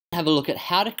Have a look at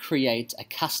how to create a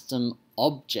custom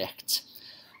object,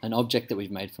 an object that we've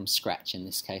made from scratch in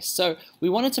this case. So we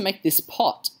wanted to make this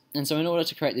pot, and so in order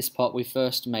to create this pot we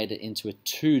first made it into a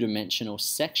two-dimensional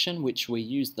section, which we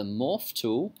used the morph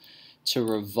tool to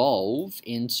revolve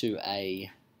into a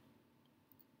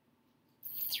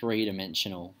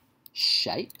three-dimensional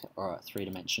shape or a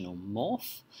three-dimensional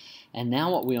morph. And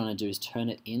now what we want to do is turn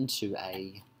it into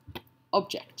a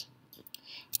object.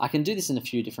 I can do this in a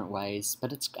few different ways,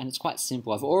 but it's quite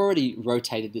simple. I've already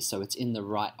rotated this so it's in the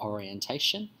right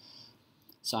orientation.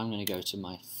 So I'm going to go to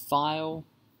my File,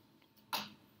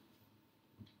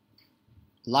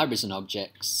 Libraries and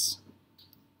Objects,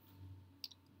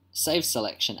 Save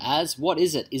Selection As. What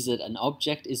is it? Is it an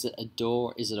object? Is it a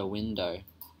door? Is it a window?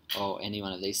 Or any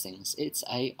one of these things? It's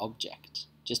a object,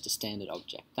 just a standard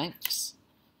object. Thanks.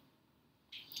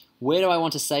 Where do I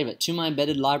want to save it? To my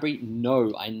embedded library?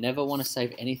 No, I never want to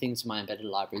save anything to my embedded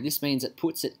library. This means it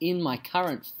puts it in my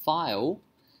current file,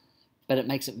 but it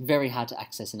makes it very hard to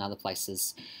access in other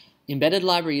places. Embedded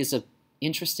library is an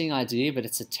interesting idea, but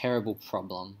it's a terrible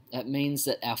problem. It means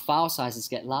that our file sizes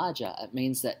get larger. It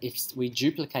means that if we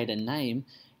duplicate a name,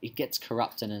 it gets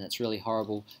corrupted and it's really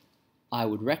horrible. I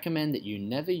would recommend that you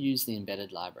never use the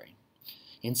embedded library.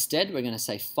 Instead, we're going to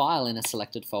say File in a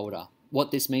selected folder.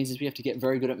 What this means is we have to get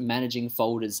very good at managing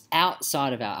folders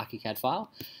outside of our Archicad file,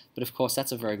 but of course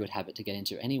that's a very good habit to get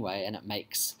into anyway, and it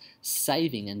makes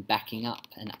saving and backing up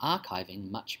and archiving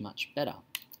much, much better.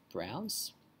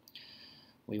 Browse.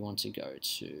 We want to go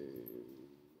to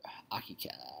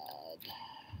Archicad,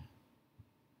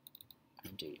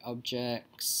 MD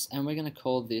Objects, and we're going to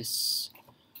call this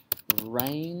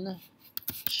Rain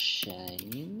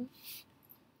Chain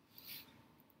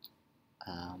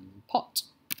Pot.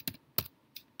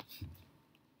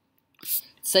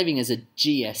 Saving as a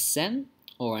GSM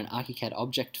or an Archicad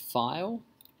object file.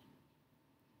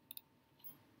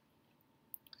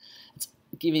 It's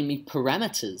giving me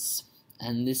parameters,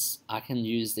 and this I can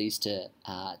use these to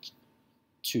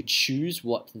choose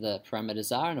what the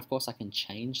parameters are, and of course I can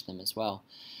change them as well.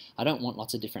 I don't want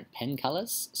lots of different pen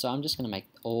colors, so I'm just going to make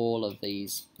all of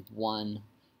these one.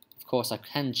 Of course I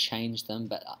can change them,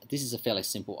 but this is a fairly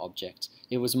simple object.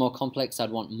 If it was more complex,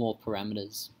 I'd want more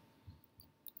parameters.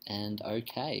 And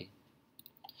OK.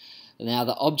 Now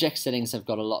the object settings have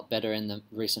got a lot better in the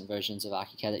recent versions of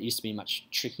Archicad. It used to be much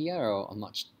trickier or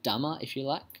much dumber, if you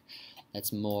like.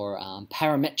 It's more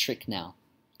parametric now.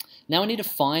 Now I need to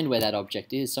find where that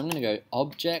object is, so I'm going to go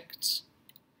Object.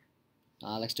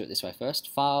 Let's do it this way first.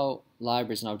 File,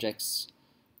 Libraries and Objects,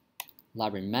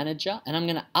 Library Manager, and I'm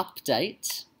going to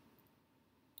update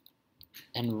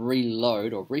and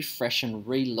reload, or refresh and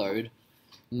reload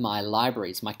my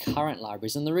libraries, my current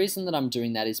libraries. And the reason that I'm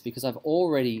doing that is because I've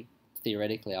already,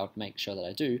 theoretically I would make sure that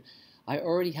I do, I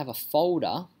already have a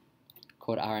folder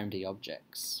called RMD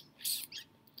Objects.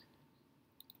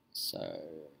 So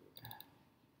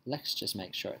let's just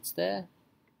make sure it's there.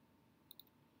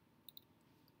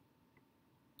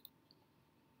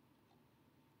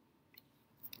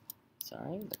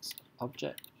 Sorry, let's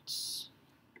Objects.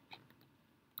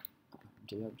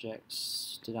 Do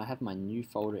objects. Did I have my new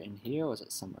folder in here, or was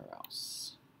it somewhere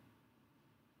else?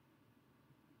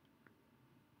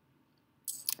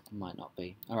 It might not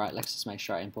be. Alright, let's just make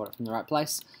sure I import it from the right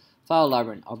place. File,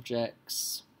 Library and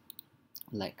Objects.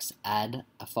 Let's add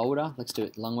a folder. Let's do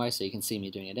it the long way so you can see me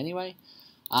doing it anyway.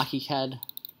 Archicad,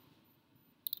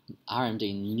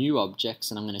 RMD New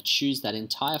Objects, and I'm going to choose that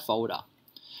entire folder,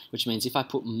 which means if I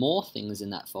put more things in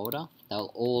that folder,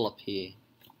 they'll all appear.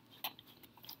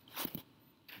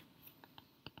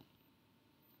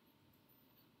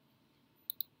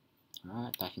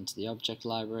 Alright, back into the object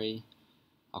library.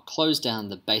 I'll close down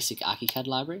the basic Archicad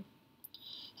library.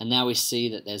 And now we see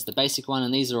that there's the basic one,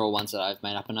 and these are all ones that I've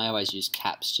made up, and I always use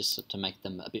caps just to make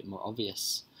them a bit more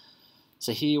obvious.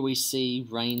 So here we see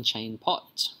Rain Chain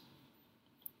Pot.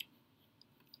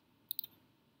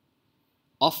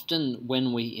 Often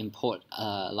when we import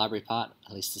a library part,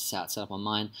 at least this is how it's set up on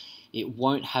mine, it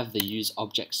won't have the Use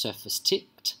Object Surface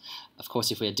ticked. Of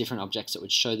course, if we had different objects, it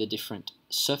would show the different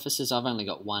surfaces. I've only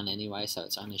got one anyway, so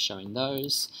it's only showing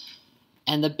those.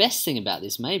 And the best thing about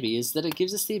this maybe is that it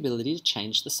gives us the ability to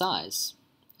change the size.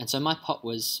 And so my pot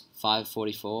was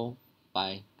 544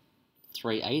 by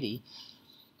 380,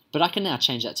 but I can now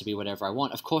change that to be whatever I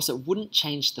want. Of course, it wouldn't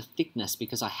change the thickness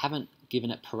because I haven't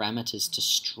given it parameters to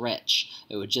stretch.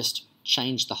 It would just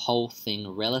change the whole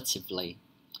thing relatively.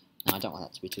 Now I don't want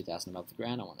that to be 2,000 above the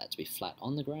ground. I want that to be flat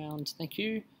on the ground. Thank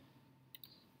you.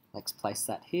 Let's place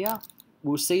that here.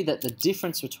 We'll see that the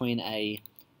difference between a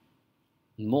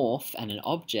morph and an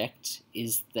object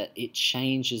is that it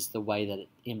changes the way that it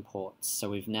imports. So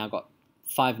we've now got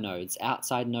 5 nodes,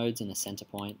 outside nodes and a center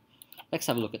point. Let's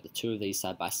have a look at the 2 of these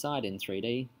side by side in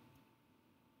 3D.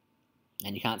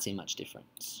 And you can't see much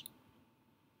difference.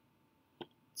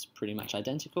 It's pretty much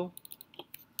identical.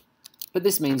 But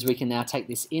this means we can now take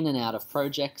this in and out of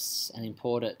projects and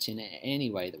import it in any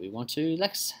way that we want to.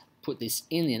 Let's put this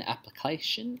in an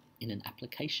application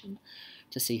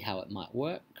to see how it might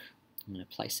work. I'm going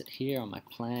to place it here on my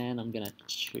plan. I'm going to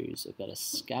choose a better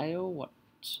scale. What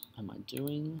am I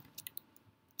doing?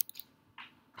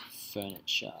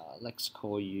 Furniture. Let's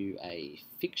call you a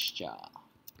fixture.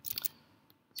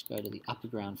 Let's go to the upper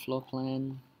ground floor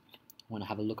plan. I want to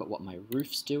have a look at what my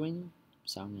roof's doing.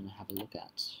 So I'm going to have a look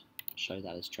at, show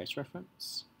that as trace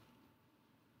reference.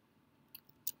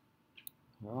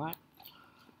 Alright.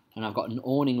 And I've got an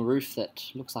awning roof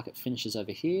that looks like it finishes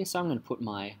over here. So I'm going to put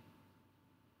my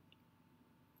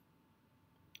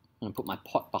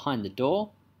pot behind the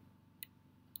door,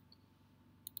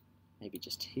 maybe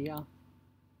just here.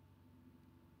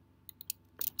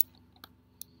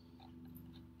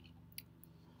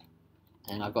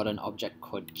 And I've got an object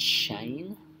called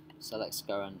chain, so let's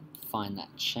go and find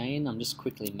that chain. I'm just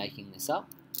quickly making this up.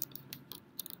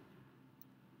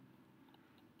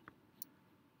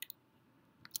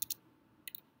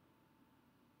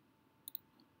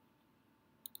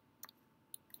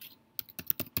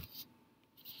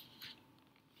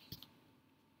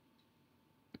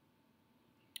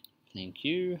 Thank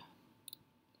you.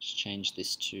 Let's change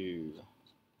this to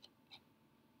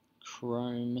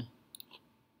Chrome.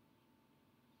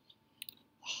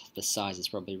 The size is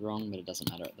probably wrong, but it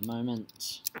doesn't matter at the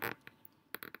moment.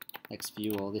 Let's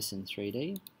view all this in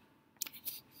 3D.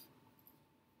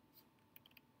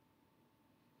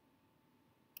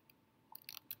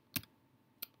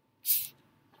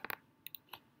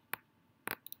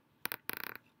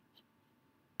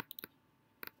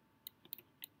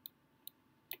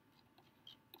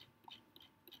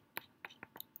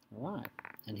 Alright,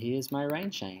 and here's my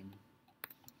rain chain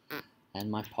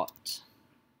and my pot.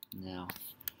 Now,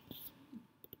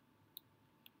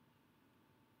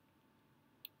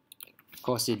 of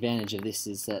course, the advantage of this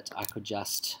is that I could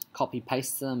just copy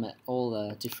paste them at all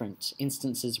the different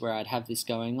instances where I'd have this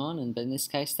going on, and in this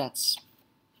case that's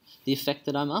the effect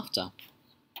that I'm after.